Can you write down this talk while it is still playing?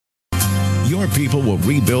Your people will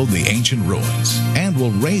rebuild the ancient ruins and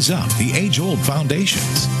will raise up the age-old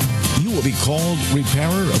foundations. You will be called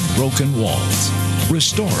repairer of broken walls,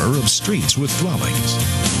 restorer of streets with dwellings.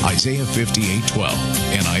 Isaiah 58:12,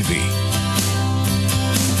 NIV.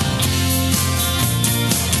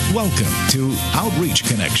 Welcome to Outreach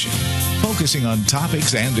Connection, focusing on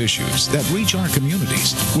topics and issues that reach our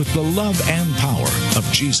communities with the love and power of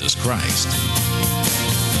Jesus Christ.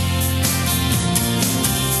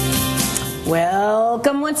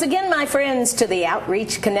 Welcome once again, my friends, to the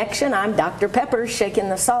Outreach Connection. I'm Dr. Peppers, shaking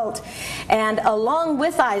the salt. And along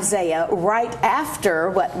with Isaiah, right after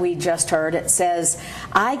what we just heard, it says,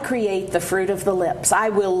 I create the fruit of the lips. I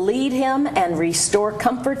will lead him and restore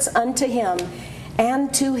comforts unto him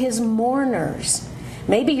and to his mourners.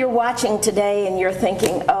 Maybe you're watching today and you're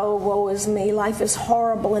thinking, oh, woe is me, life is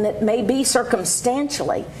horrible, and it may be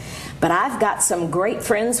circumstantially. But I've got some great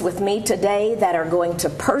friends with me today that are going to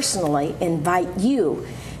personally invite you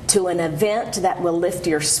to an event that will lift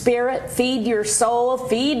your spirit, feed your soul,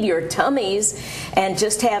 feed your tummies, and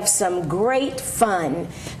just have some great fun.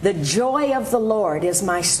 The joy of the Lord is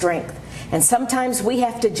my strength. And sometimes we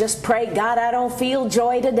have to just pray, God, I don't feel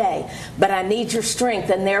joy today, but I need your strength,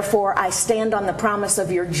 and therefore I stand on the promise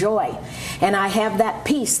of your joy. And I have that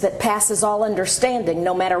peace that passes all understanding,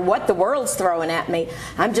 no matter what the world's throwing at me.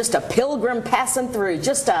 I'm just a pilgrim passing through,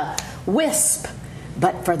 just a wisp.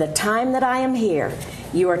 But for the time that I am here,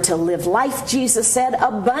 you are to live life, Jesus said,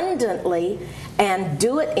 abundantly, and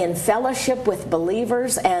do it in fellowship with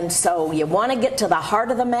believers. And so you want to get to the heart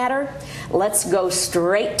of the matter? Let's go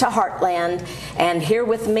straight to Heartland. And here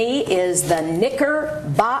with me is the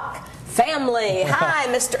Bock family. Hi,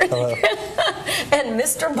 Mr. and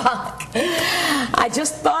Mr. Bock. I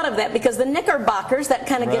just thought of that because the Knickerbockers, that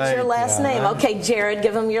kind of gets your last name. Okay, Jared,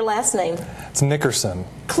 give them your last name. It's Nickerson.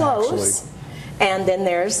 Close. Actually. And then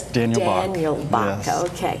there's Daniel Bock. Yes.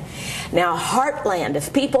 Okay. Now, Heartland,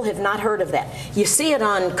 if people have not heard of that, you see it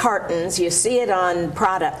on cartons, you see it on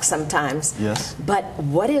products sometimes. Yes. But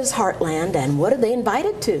what is Heartland, and what are they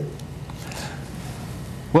invited to?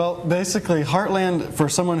 Well, basically, Heartland, for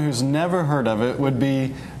someone who's never heard of it, would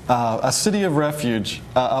be a city of refuge,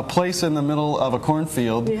 a place in the middle of a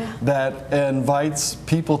cornfield that invites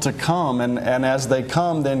people to come, and as they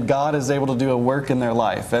come, then God is able to do a work in their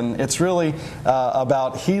life. And it's really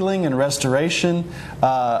about healing and restoration,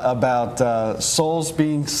 about souls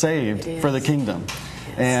being saved for the kingdom.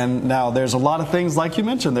 And now there's a lot of things, like you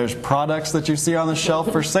mentioned, there's products that you see on the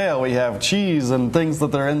shelf for sale. We have cheese and things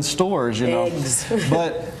that are in stores, you know. Eggs.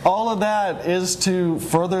 But all of that is to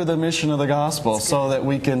further the mission of the gospel so that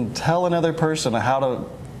we can tell another person how to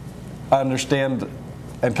understand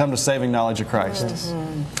and come to saving knowledge of Christ.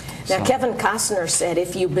 Mm-hmm. Now, Kevin Costner said,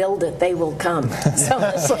 if you build it, they will come.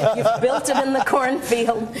 So you've built it in the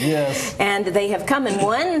cornfield. Yes. And they have come. And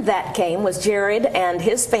one that came was Jared and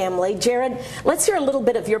his family. Jared, let's hear a little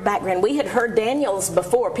bit of your background. We had heard Daniel's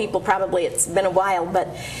before. People probably, it's been a while, but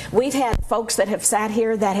we've had folks that have sat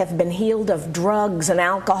here that have been healed of drugs and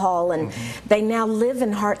alcohol, and they now live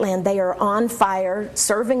in Heartland. They are on fire,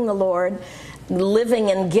 serving the Lord, living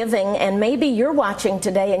and giving. And maybe you're watching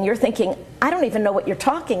today and you're thinking, I don't even know what you're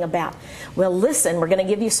talking about. Well, listen, we're going to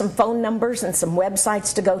give you some phone numbers and some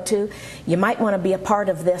websites to go to. You might want to be a part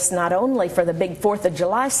of this, not only for the big 4th of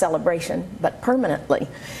July celebration, but permanently.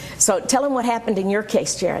 So tell them what happened in your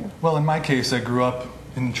case, Jared. Well, in my case, I grew up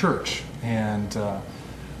in church, and I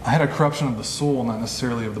had a corruption of the soul, not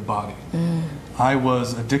necessarily of the body. I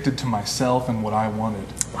was addicted to myself and what I wanted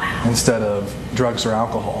instead of drugs or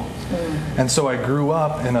alcohol. And so I grew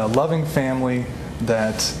up in a loving family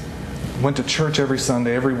that went to church every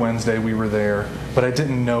Sunday, every Wednesday we were there, but I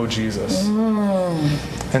didn't know Jesus.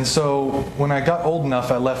 And so when I got old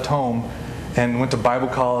enough, I left home and went to Bible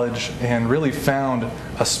college and really found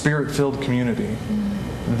a spirit-filled community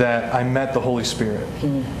that I met the Holy Spirit.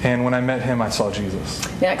 And when I met him, I saw Jesus.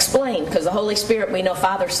 Now explain, because the Holy Spirit, we know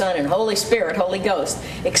Father, Son, and Holy Spirit, Holy Ghost.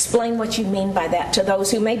 Explain what you mean by that to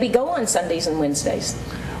those who maybe go on Sundays and Wednesdays.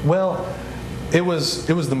 Well, it was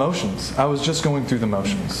the motions. I was just going through the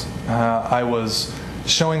motions. I was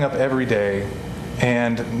showing up every day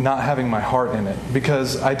and not having my heart in it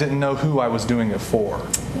because I didn't know who I was doing it for.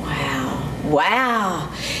 Wow.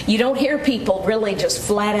 You don't hear people really just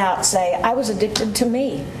flat out say, I was addicted to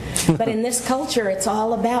me. But in this culture, it's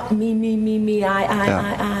all about me,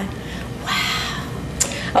 I.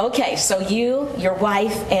 Wow. Okay, so you, your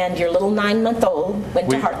wife, and your little 9-month-old went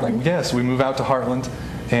to Heartland. Yes, we move out to Heartland,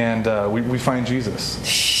 and we find Jesus.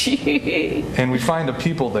 And we find a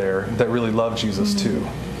people there that really love Jesus too.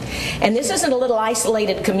 And this isn't a little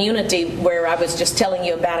isolated community where I was just telling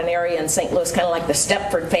you about an area in St. Louis, kind of like the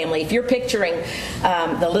Stepford family. If you're picturing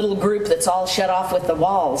the little group that's all shut off with the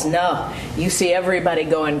walls, no, you see everybody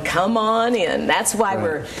going, come on in. That's why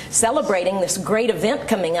we're celebrating this great event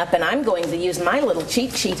coming up, and I'm going to use my little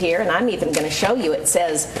cheat sheet here, and I'm even going to show you. It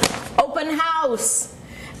says open house.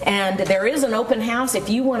 And there is an open house if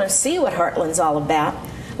you want to see what Heartland's all about.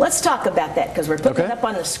 Let's talk about that because we're putting it up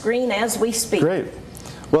on the screen as we speak. Great.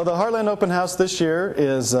 Well, the Heartland Open House this year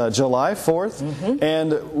is July 4th,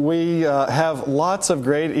 and we have lots of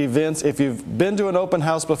great events. If you've been to an open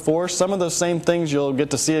house before, some of those same things you'll get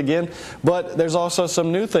to see again, but there's also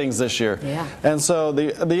some new things this year. Yeah. And so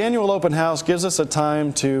the annual open house gives us a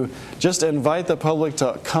time to just invite the public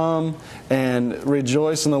to come and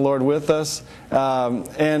rejoice in the Lord with us,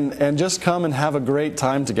 and just come and have a great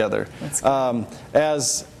time together.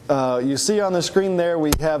 As you see on the screen there,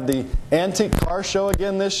 we have the Antique Car Show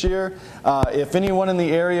again this year. If anyone in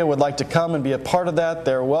the area would like to come and be a part of that,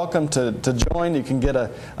 they're welcome to join. You can get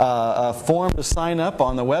a form to sign up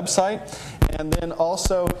on the website. And then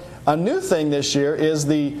also a new thing this year is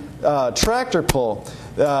the tractor pull.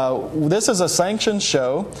 This is a sanctioned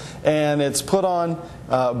show, and it's put on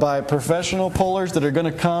by professional pullers that are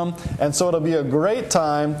going to come, and so it'll be a great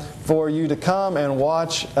time for you to come and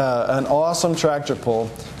watch an awesome tractor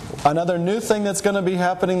pull. Another new thing that's going to be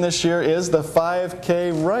happening this year is the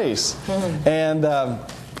 5K race. And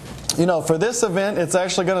you know, for this event, it's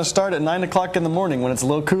actually going to start at 9 o'clock in the morning when it's a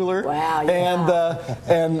little cooler. Wow, yeah.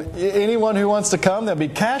 And anyone who wants to come, there'll be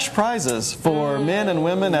cash prizes for men and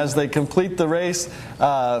women as they complete the race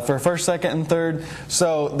for first, second, and third.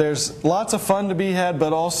 So there's lots of fun to be had,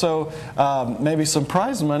 but also maybe some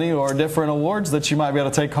prize money or different awards that you might be able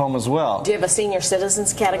to take home as well. Do you have a senior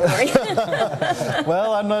citizens category?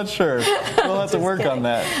 Well, I'm not sure. We'll have to work on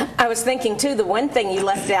that. I was thinking, too, the one thing you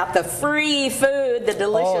left out, the free food, the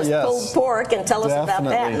delicious pulled pork, and tell us about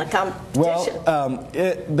that in the competition. Well,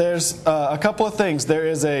 there's a couple of things. There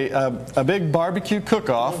is a big barbecue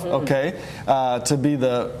cook-off, to be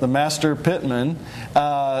the master pitman.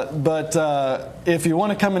 But if you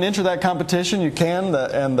want to come and enter that competition, you can,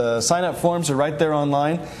 and the sign-up forms are right there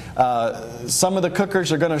online. Some of the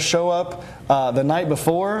cookers are going to show up the night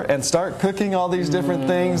before and start cooking all these different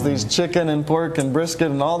things, these chicken and pork and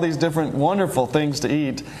brisket and all these different wonderful things to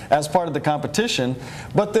eat as part of the competition.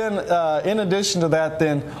 But then in addition to that,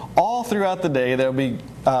 then all throughout the day there'll be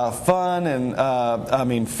fun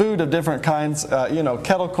and food of different kinds,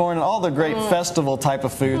 kettle corn and all the great festival type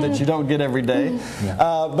of food that you don't get every day.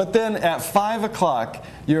 But then at 5 o'clock,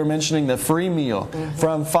 you were mentioning the free meal.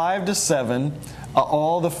 From 5 to 7,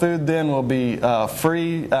 all the food then will be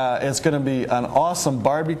free. It's going to be an awesome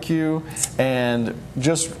barbecue and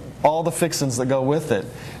just all the fixings that go with it.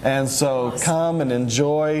 And so come and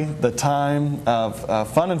enjoy the time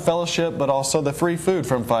of fun and fellowship, but also the free food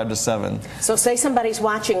from 5 to 7. So say somebody's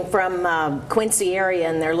watching from Quincy area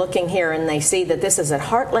and they're looking here and they see that this is at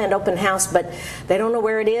Heartland Open House, but they don't know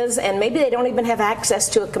where it is, and maybe they don't even have access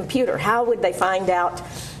to a computer. How would they find out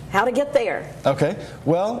how to get there? Okay.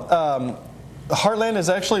 Well, Heartland is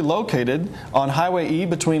actually located on Highway E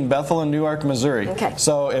between Bethel and Newark, Missouri. Okay.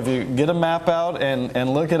 So if you get a map out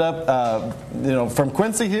and look it up, from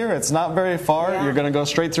Quincy here, it's not very far. Yeah. You're going to go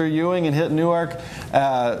straight through Ewing and hit Newark.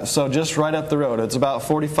 So just right up the road. It's about a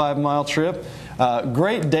 45-mile trip.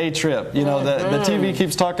 Great day trip. You know, the TV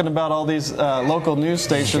keeps talking about all these local news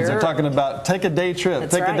stations. They're talking about take a day trip,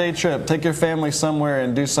 take a day trip, take your family somewhere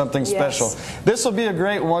and do something special. This will be a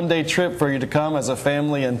great one-day trip for you to come as a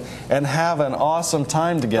family and have an awesome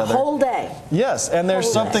time together. The whole day. Yes, and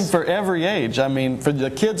there's something for every age. I mean, for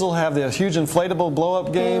the kids will have the huge inflatable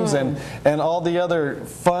blow-up games and all the other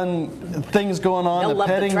fun things going on. They'll the love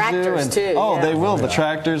petting the tractors zoo and too. They will, the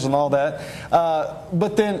tractors and all that.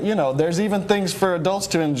 But then, there's even things for adults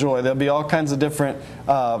to enjoy. There'll be all kinds of different,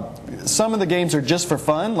 some of the games are just for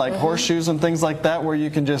fun, like horseshoes and things like that, where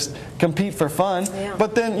you can just compete for fun. Yeah.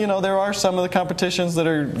 But then, there are some of the competitions that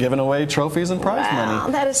are giving away trophies and prize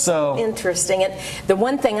money. That is so interesting. And the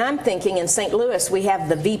one thing I'm thinking, in St. Louis, we have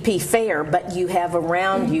the VP Fair, but you have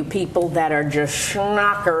around you people that are just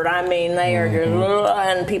schnockered. I mean, they are just,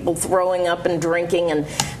 and people throwing up and drinking. And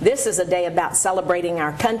this is a day about celebrating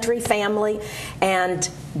our country, family, and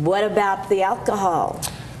what about the alcohol?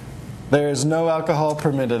 There is no alcohol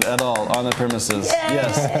permitted at all on the premises. Yay!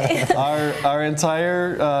 Yes, our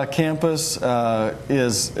entire campus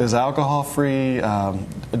is alcohol-free,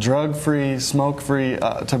 drug-free, smoke-free,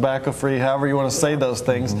 tobacco-free. However you want to say those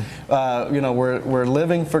things. We're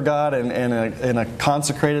living for God and in a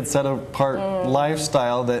consecrated, set-apart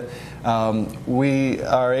lifestyle that we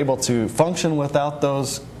are able to function without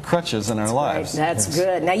those crutches in our lives. Right. That's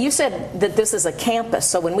good. Now, you said that this is a campus,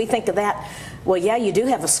 so when we think of that, well, yeah, you do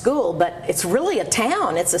have a school, but it's really a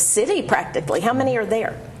town. It's a city practically. How many are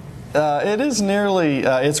there? It is nearly,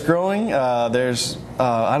 it's growing. There's,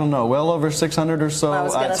 I don't know, well over 600 or so. I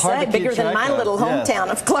was going to say, bigger than my little hometown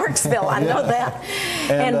of Clarksville. I know that.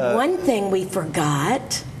 And one thing we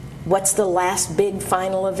forgot, what's the last big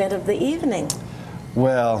final event of the evening?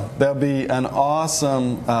 Well, there'll be an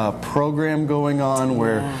awesome program going on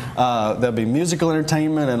where there'll be musical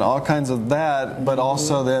entertainment and all kinds of that, but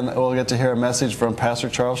also then we'll get to hear a message from Pastor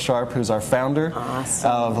Charles Sharp, who's our founder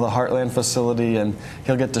of the Heartland facility, and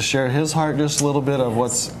he'll get to share his heart just a little bit of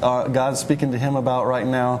what's God's speaking to him about right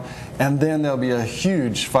now. And then there'll be a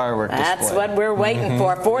huge firework display. That's what we're waiting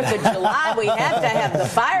for. 4th of July, we have to have the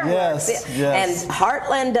fireworks. Yes. And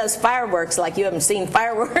Heartland does fireworks like you haven't seen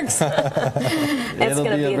fireworks. It'll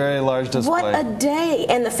be a very large display. What a day.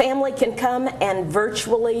 And the family can come and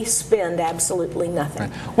virtually spend absolutely nothing.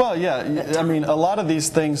 Right. Well, yeah, I mean, a lot of these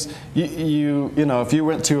things, you know, if you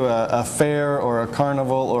went to a fair or a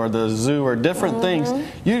carnival or the zoo or different things,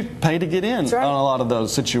 you pay to get in on a lot of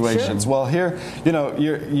those situations. Well, here, you know,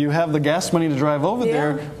 you have the gas money to drive over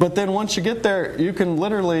there, but then once you get there, you can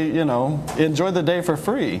literally, you know, enjoy the day for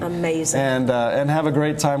free. Amazing. And have a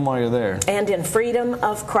great time while you're there. And in freedom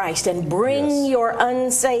of Christ. And bring your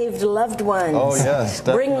unsaved loved ones. Oh, yes,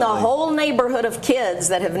 definitely. Bring the whole neighborhood of kids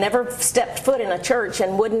that have never stepped foot in a church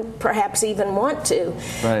and wouldn't perhaps even want to.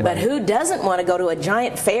 Right. But who doesn't want to go to a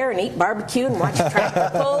giant fair and eat barbecue and watch tractor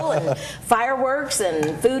pull and fireworks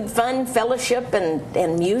and food, fun, fellowship,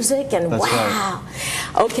 and music? And That's wow.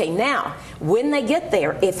 Right. Okay, now, when they get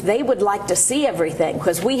there, if they would like to see everything,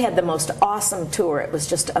 because we had the most awesome tour. It was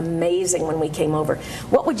just amazing when we came over.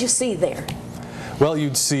 What would you see there? Well,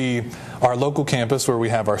 you'd see our local campus where we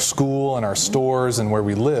have our school and our stores and where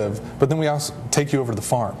we live, but then we also take you over to the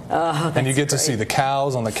farm. And you get to see the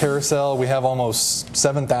cows on the carousel. We have almost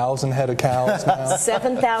 7,000 head of cows now.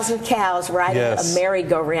 7,000 cows riding a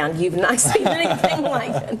merry-go-round. You've not seen anything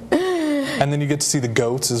like it. And then you get to see the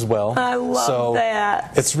goats as well. I love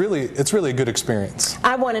that. It's really a good experience.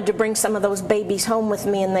 I wanted to bring some of those babies home with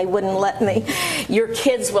me, and they wouldn't let me. Your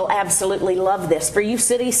kids will absolutely love this. For you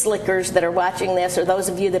city slickers that are watching this, or those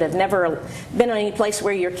of you that have never been in any place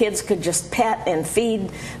where your kids could just pet and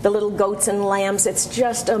feed the little goats and lambs, it's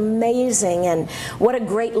just amazing. And what a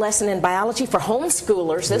great lesson in biology for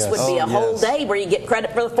homeschoolers. This would be a whole day where you get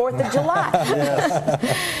credit for the 4th of July.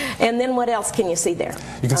 And then what else can you see there?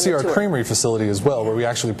 You can see our creamery facility as well, where we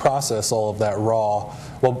actually process all of that raw,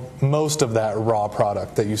 well, most of that raw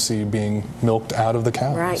product that you see being milked out of the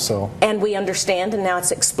cow. Right. So. And we understand, and now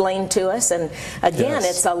it's explained to us. And again,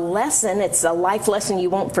 it's a lesson. It's a life lesson you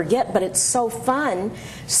won't forget, but it's so fun,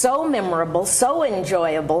 so memorable, so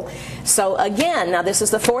enjoyable. So again, now this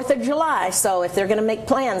is the 4th of July, so if they're going to make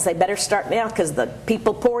plans, they better start now, because the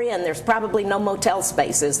people pour in. There's probably no motel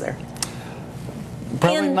space, is there?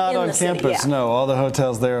 Probably not on campus, no. All the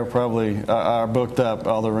hotels there are probably are booked up,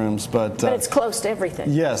 all the rooms. But it's close to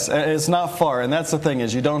everything. Yes, it's not far. And that's the thing,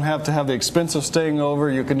 is you don't have to have the expense of staying over.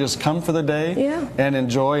 You can just come for the day and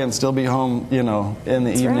enjoy and still be home, you know, in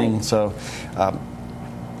the evening. Right. So.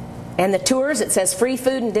 And the tours, it says free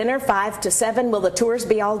food and dinner, 5 to 7. Will the tours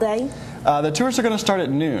be all day? The tours are going to start at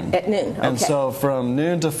noon. At noon, okay. And so from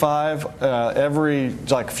noon to 5, every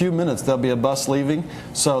few minutes there'll be a bus leaving,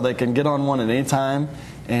 so they can get on one at any time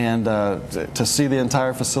and to see the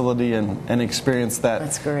entire facility and experience that.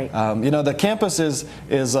 That's great. You know, the campus is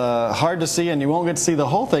hard to see, and you won't get to see the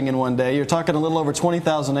whole thing in one day. You're talking a little over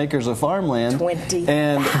 20,000 acres of farmland. 20,000.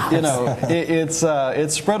 And, you know,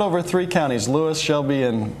 it's spread over 3 counties, Lewis, Shelby,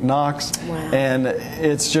 and Knox. Wow. And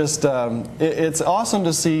it's just, it's awesome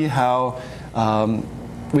to see how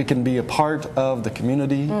we can be a part of the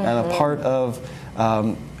community and a part of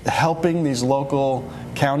helping these local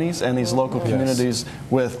counties and these local communities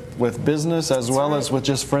with business as well as with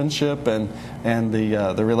just friendship and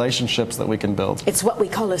the relationships that we can build. It's what we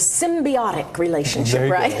call a symbiotic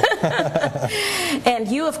relationship, right? And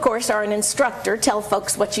you, of course, are an instructor. Tell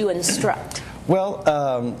folks what you instruct. Well,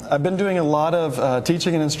 I've been doing a lot of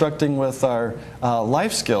teaching and instructing with our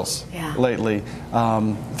life skills lately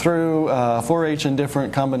through 4-H and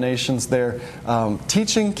different combinations there,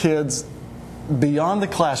 teaching kids beyond the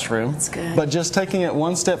classroom, but just taking it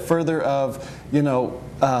one step further of, you know,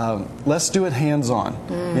 let's do it hands-on.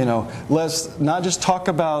 You know, let's not just talk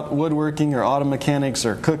about woodworking or auto mechanics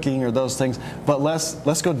or cooking or those things, but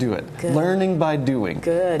let's go do it. Good. Learning by doing.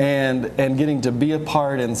 Good. And getting to be a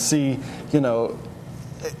part and see, you know,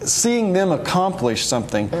 seeing them accomplish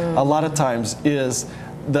something a lot of times is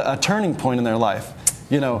a turning point in their life.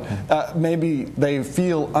 Maybe they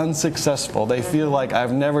feel unsuccessful. They feel like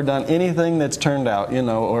I've never done anything that's turned out,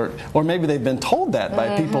 or maybe they've been told that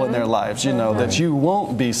by people in their lives, that you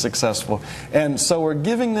won't be successful. And so we're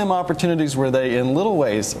giving them opportunities where they, in little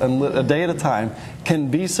ways, a day at a time,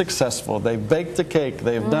 can be successful. They've baked a cake,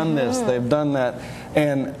 they've done this, they've done that,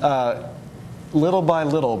 and little by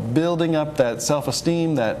little, building up that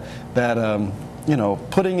self-esteem,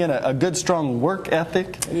 putting in a good, strong work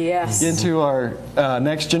ethic into our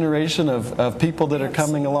next generation of people that are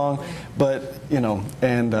coming along, but,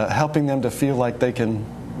 and helping them to feel like they can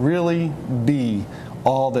really be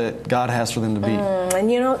all that God has for them to be. And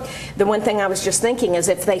the one thing I was just thinking is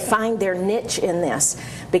if they find their niche in this,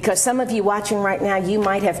 because some of you watching right now, you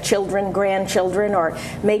might have children, grandchildren, or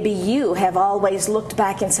maybe you have always looked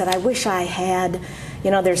back and said, I wish I had.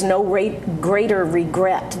 There's no greater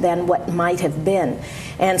regret than what might have been.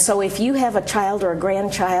 And so if you have a child or a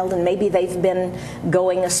grandchild and maybe they've been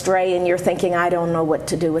going astray and you're thinking, I don't know what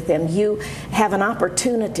to do with them, you have an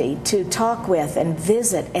opportunity to talk with and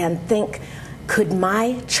visit and think, could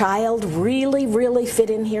my child really, really fit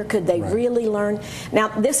in here? Could they really learn? Now,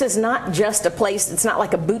 this is not just a place, it's not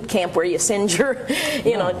like a boot camp where you send your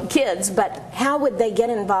kids, but how would they get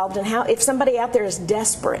involved, and how, if somebody out there is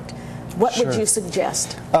desperate, what would you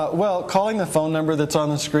suggest? Well, calling the phone number that's on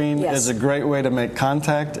the screen is a great way to make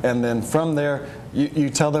contact, and then from there you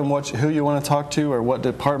tell them who you want to talk to or what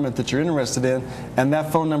department that you're interested in, and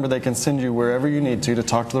that phone number they can send you wherever you need to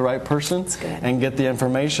talk to the right person and get the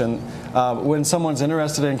information. When someone's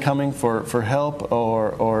interested in coming for help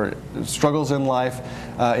or struggles in life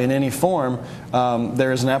in any form,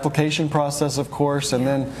 there is an application process, of course, and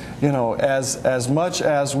then as much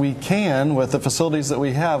as we can with the facilities that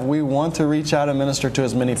we have, we want to reach out and minister to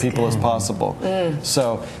as many people as possible.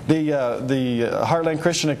 So the Heartland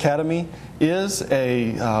Christian Academy is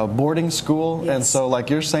a boarding school, and so like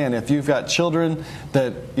you're saying, if you've got children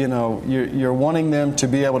that you're wanting them to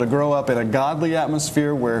be able to grow up in a godly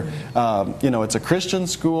atmosphere where it's a Christian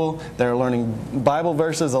school, they're learning Bible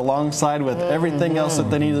verses alongside with everything else that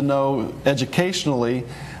they need to know educationally,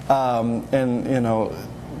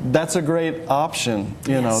 that's a great option,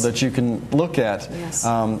 that you can look at.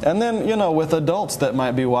 And then, with adults that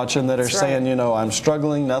might be watching that are saying, I'm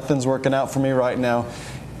struggling, nothing's working out for me right now,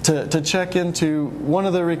 to check into one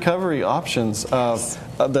of the recovery options of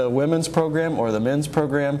the women's program or the men's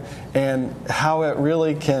program, and how it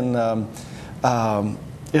really can,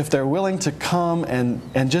 if they're willing to come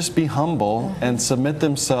and just be humble and submit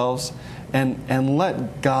themselves and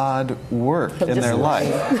let God work in their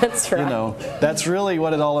life. That's right. That's really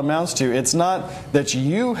what it all amounts to. It's not that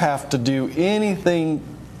you have to do anything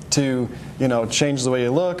to change the way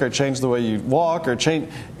you look or change the way you walk or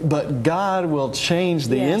change, but God will change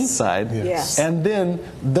the inside, and then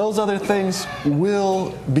those other things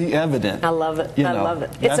will be evident. I love it. I love it.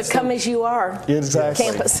 It's a come as you are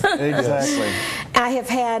campus. Exactly. I have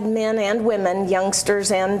had men and women,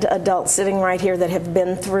 youngsters and adults sitting right here that have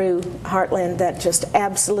been through Heartland that just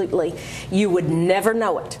absolutely, you would never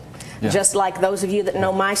know it. Just like those of you that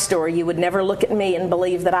know my story, you would never look at me and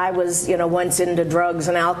believe that I was, once into drugs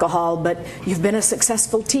and alcohol, but you've been a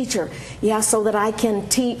successful teacher. So that I can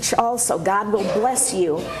teach also. God will bless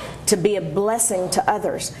you to be a blessing to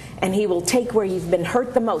others, and He will take where you've been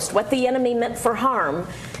hurt the most. What the enemy meant for harm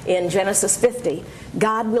in Genesis 50,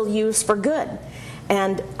 God will use for good.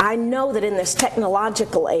 And I know that in this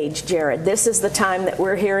technological age, Jared, this is the time that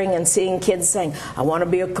we're hearing and seeing kids saying, I want to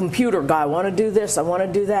be a computer guy, I want to do this, I want to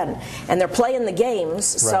do that. And they're playing the games.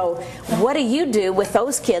 So what do you do with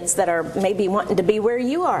those kids that are maybe wanting to be where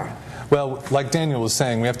you are? Well, like Daniel was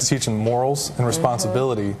saying, we have to teach them morals and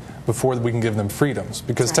responsibility before we can give them freedoms,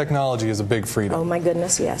 because technology is a big freedom. Oh my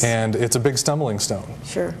goodness, yes. And it's a big stumbling stone.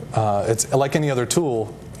 Sure. It's like any other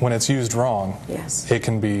tool. When it's used wrong, it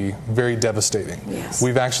can be very devastating.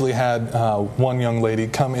 We've actually had one young lady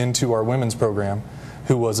come into our women's program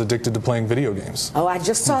who was addicted to playing video games. Oh, I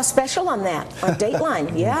just saw a special on that on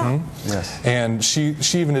Dateline. Yes. And she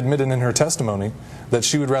even admitted in her testimony that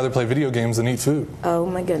she would rather play video games than eat food. Oh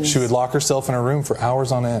my goodness. She would lock herself in her room for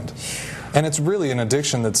hours on end. And it's really an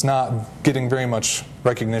addiction that's not getting very much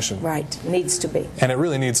recognition. Right, needs to be. And it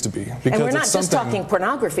really needs to be. Because and we're not just talking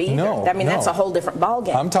pornography either. No, I mean, that's a whole different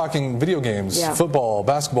ballgame. I'm talking video games, football,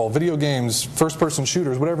 basketball, video games, first-person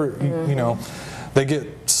shooters, whatever, they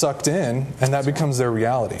get sucked in, and that becomes their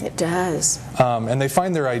reality. It does. And they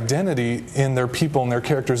find their identity in their people and their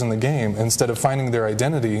characters in the game instead of finding their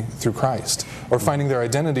identity through Christ, or finding their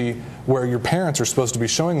identity where your parents are supposed to be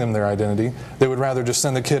showing them their identity, they would rather just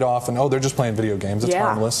send the kid off and, oh, they're just playing video games. It's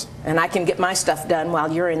harmless. And I can get my stuff done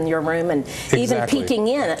while you're in your room. And even peeking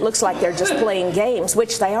in, it looks like they're just playing games,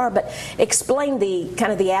 which they are. But explain the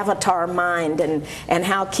kind of the avatar mind and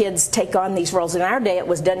how kids take on these roles. In our day, it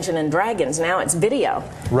was Dungeons and Dragons. Now it's video.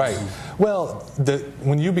 Right. Well,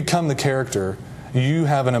 when you become the character, you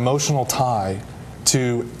have an emotional tie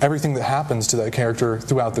to everything that happens to that character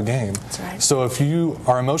throughout the game. That's right. So if you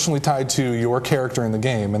are emotionally tied to your character in the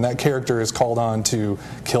game, and that character is called on to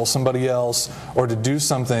kill somebody else or to do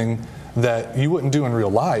something that you wouldn't do in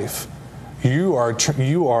real life, you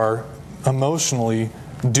are emotionally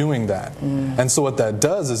doing that. And so what that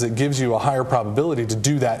does is it gives you a higher probability to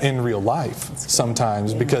do that in real life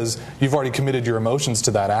sometimes because you've already committed your emotions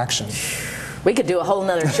to that action. We could do a whole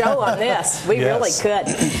nother show on this. We really could.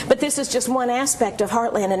 But this is just one aspect of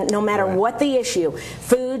Heartland, and no matter what the issue,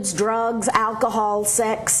 foods, drugs, alcohol,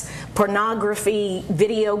 sex, pornography,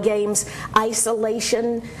 video games,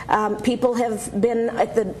 isolation, people have been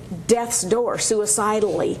at the death's door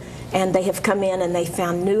suicidally, and they have come in and they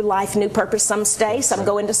found new life, new purpose. Some stay, some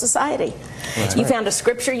go into society. You found a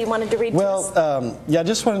scripture you wanted to read to us? Well, yeah, I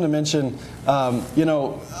just wanted to mention, you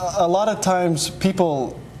know, a lot of times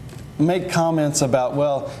people make comments about,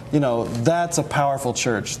 well, you know, that's a powerful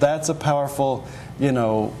church. That's a powerful, you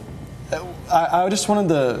know, I just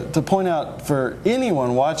wanted to point out for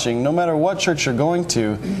anyone watching, no matter what church you're going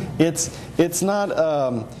to, it's not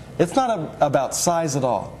about size at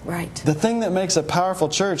all. Right. The thing that makes a powerful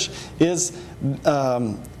church is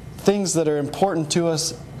things that are important to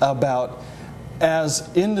us about as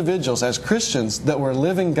individuals, as Christians, that we're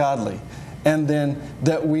living godly. And then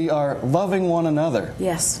that we are loving one another.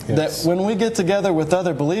 Yes. That when we get together with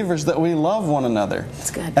other believers, that we love one another. That's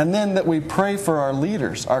good. And then that we pray for our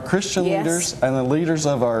leaders, our Christian leaders, and the leaders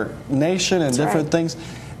of our nation and different things.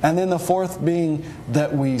 And then the fourth being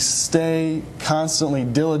that we stay constantly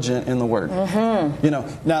diligent in the Word. You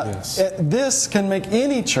know, now this can make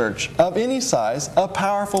any church of any size a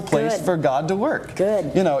powerful place for God to work.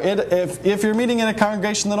 Good. You know, if you're meeting in a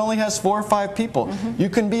congregation that only has 4 or 5 people, you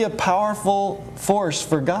can be a powerful force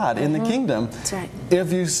for God in the kingdom. That's right.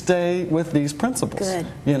 If you stay with these principles. Good.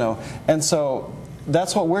 You know, and so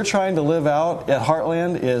that's what we're trying to live out at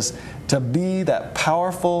Heartland, is to be that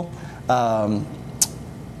powerful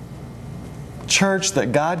church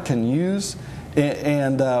that God can use,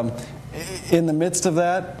 and in the midst of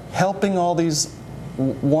that, helping all these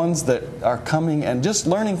ones that are coming and just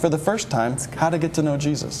learning for the first time how to get to know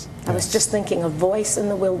Jesus. I was just thinking, a voice in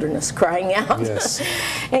the wilderness crying out. Yes.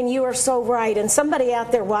 And you are so right. And somebody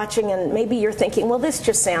out there watching, and maybe you're thinking, well, this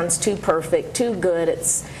just sounds too perfect, too good.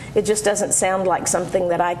 It just doesn't sound like something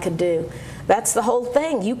that I could do. That's the whole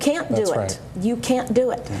thing. You can't do it. Right. You can't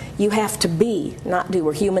do it. You have to be, not do.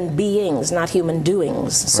 We're human beings, not human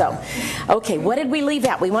doings. So, okay, what did we leave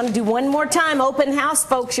out? We want to do one more time. Open house,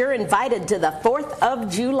 folks. You're invited to the 4th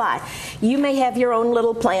of July. You may have your own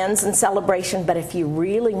little plans and celebration, but if you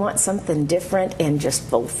really want something different and just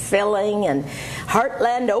fulfilling, and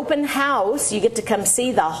Heartland Open House, you get to come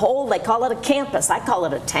see the whole, they call it a campus. I call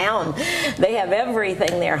it a town. They have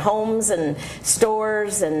everything there, homes and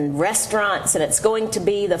stores and restaurants. And it's going to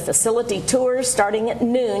be the facility tours starting at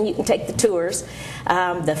noon. You can take the tours.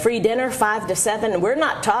 The free dinner, 5 to 7. We're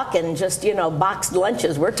not talking just, you know, boxed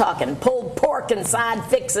lunches. We're talking pulled pork and side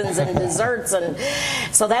fixings and desserts. And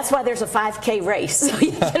so that's why there's a 5K race, so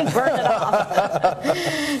you can burn it off.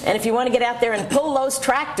 And if you want to get out there and pull those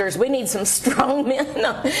tractors, we need some strong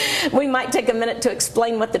men. We might take a minute to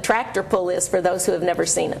explain what the tractor pull is for those who have never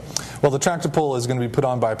seen it. Well, the tractor pull is going to be put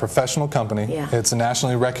on by a professional company. It's a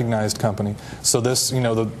nationally recognized company. So this, you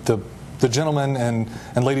know, the gentlemen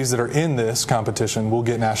and ladies that are in this competition will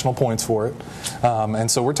get national points for it. And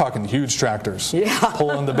so we're talking huge tractors.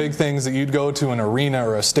 Pulling the big things that you'd go to an arena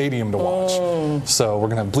or a stadium to watch. So we're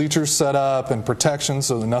going to have bleachers set up and protection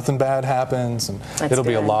so that nothing bad happens. And it'll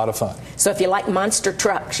be a lot of fun. So if you like monster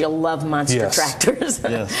trucks, you'll love monster tractors.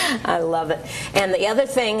 I love it. And the other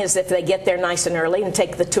thing is, if they get there nice and early and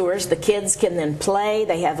take the tours, the kids can then play.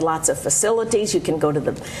 They have lots of facilities. You can go to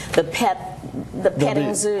the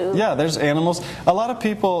petting zoo. Yeah, there's animals. A lot of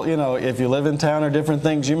people, you know, if you live in town or different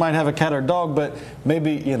things, you might have a cat or dog, but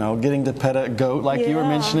maybe, you know, getting to pet a goat like you were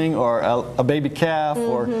mentioning, or a baby calf,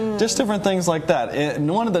 or just different things like that.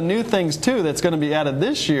 And one of the new things too that's going to be added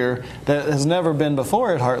this year that has never been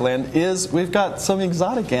before at Heartland is we've got some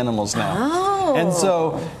exotic animals now. And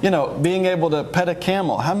so, you know, being able to pet a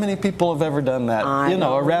camel. How many people have ever done that? You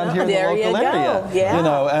know, around here in the local area. You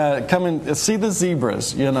know, come and see the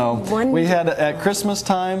zebras. You know, we had at Christmas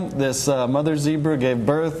time this this mother zebra gave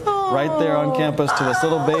birth right there on campus to this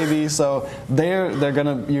little baby. So you're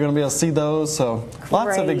gonna be able to see those. So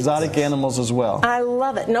lots of exotic animals as well. I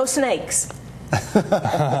love it. No snakes.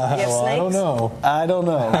 Well, I don't know. I don't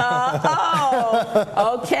know.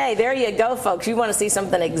 Okay, there you go, folks. You want to see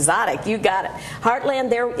something exotic, you got it. Heartland,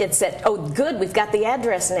 there it's at, oh good, we've got the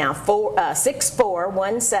address now,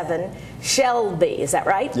 6417 Shelby, is that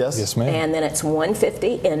right? Yes. Yes, ma'am. And then it's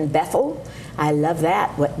 150 in Bethel. I love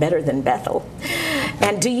that. What better than Bethel?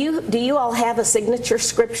 And do you all have a signature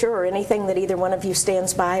scripture or anything that either one of you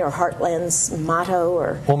stands by, or Heartland's motto?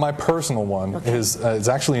 Or Well, my personal one is it's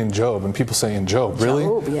actually in Job, and people say in Job, really?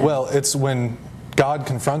 Job, yeah. Well, it's when God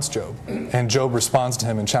confronts Job, and Job responds to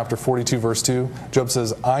him in chapter 42, verse 2. Job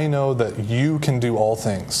says, I know that you can do all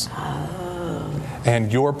things,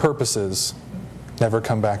 and your purposes never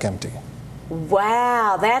come back empty.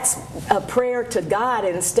 Wow, that's a prayer to God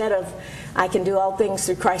instead of I can do all things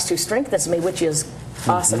through Christ who strengthens me, which is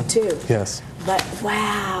awesome too. Yes. But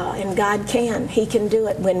wow, and God can. He can do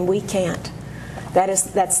it when we can't.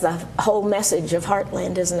 That's the whole message of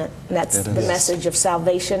Heartland, isn't it? And that's the message of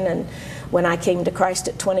salvation. And when I came to Christ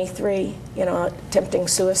at 23, attempting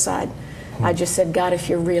suicide, I just said, God, if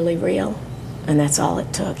you're really real. And that's all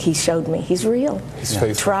it took. He showed me He's real. He's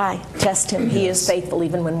faithful. Try, test Him. He is faithful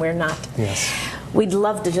even when we're not. Yes. We'd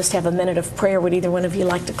love to just have a minute of prayer. Would either one of you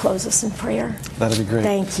like to close us in prayer? That'd be great.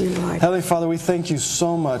 Thank you, Lord. Heavenly Father, we thank you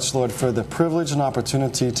so much, Lord, for the privilege and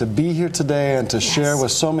opportunity to be here today and to share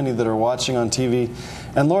with so many that are watching on TV.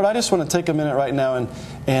 And Lord, I just want to take a minute right now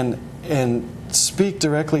and speak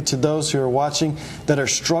directly to those who are watching that are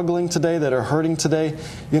struggling today, that are hurting today.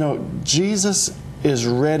 Jesus is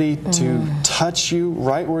ready to touch you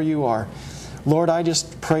right where you are. Lord, I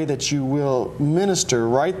just pray that you will minister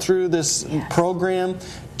right through this program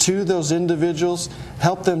to those individuals.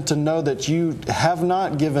 Help them to know that you have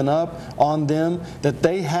not given up on them, that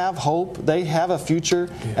they have hope, they have a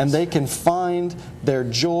future, and they can find their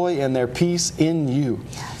joy and their peace in you.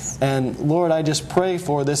 And Lord, I just pray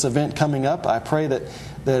for this event coming up. I pray that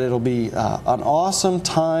it'll be an awesome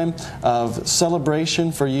time of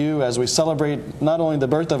celebration for you as we celebrate not only the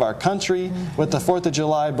birth of our country with the 4th of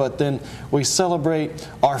July, but then we celebrate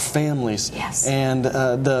our families and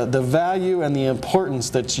the value and the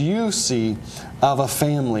importance that you see of a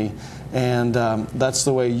family. And that's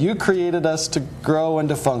the way you created us to grow and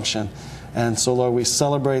to function. And so, Lord, we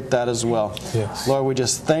celebrate that as well. Yes. Lord, we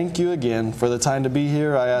just thank you again for the time to be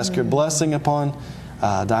here. I ask your blessing upon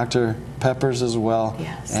Dr. Peppers as well,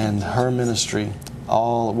 and her ministry,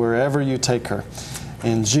 wherever you take her.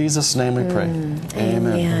 In Jesus' name we pray.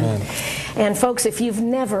 Amen. And folks, if you've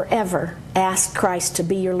never, ever asked Christ to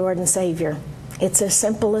be your Lord and Savior, it's as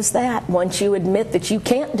simple as that. Once you admit that you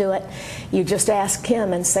can't do it, you just ask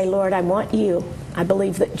Him and say, Lord, I want you. I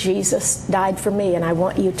believe that Jesus died for me, and I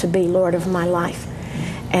want you to be Lord of my life.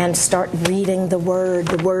 And start reading the Word,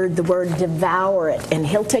 devour it, and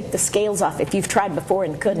He'll take the scales off if you've tried before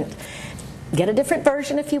and couldn't. Get a different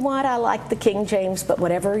version if you want. I like the King James, but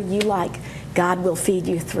whatever you like, God will feed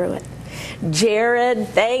you through it. Jared,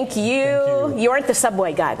 thank you. You aren't the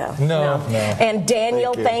Subway guy, though. No. And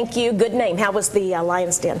Daniel, thank you. Good name. How was the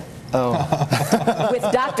Lion's Den? With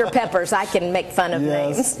Dr. Peppers, I can make fun of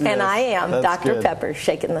names. And I am Dr. Peppers,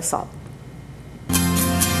 shaking the salt.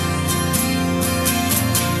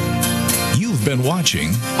 You've been watching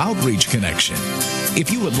Outreach Connection. If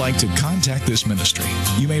you would like to contact this ministry,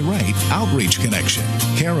 you may write Outreach Connection,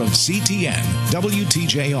 care of CTN,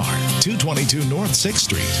 WTJR, 222 North 6th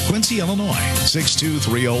Street, Quincy, Illinois,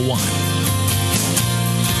 62301.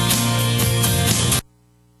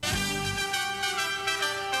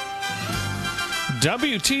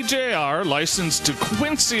 WTJR, licensed to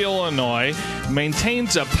Quincy, Illinois,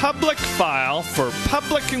 maintains a public file for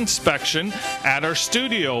public inspection at our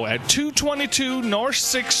studio at 222 North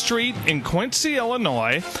 6th Street in Quincy,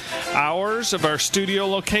 Illinois. Hours of our studio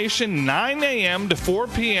location, 9 a.m. to 4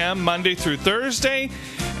 p.m. Monday through Thursday,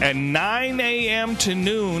 and 9 a.m. to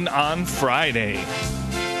noon on Friday.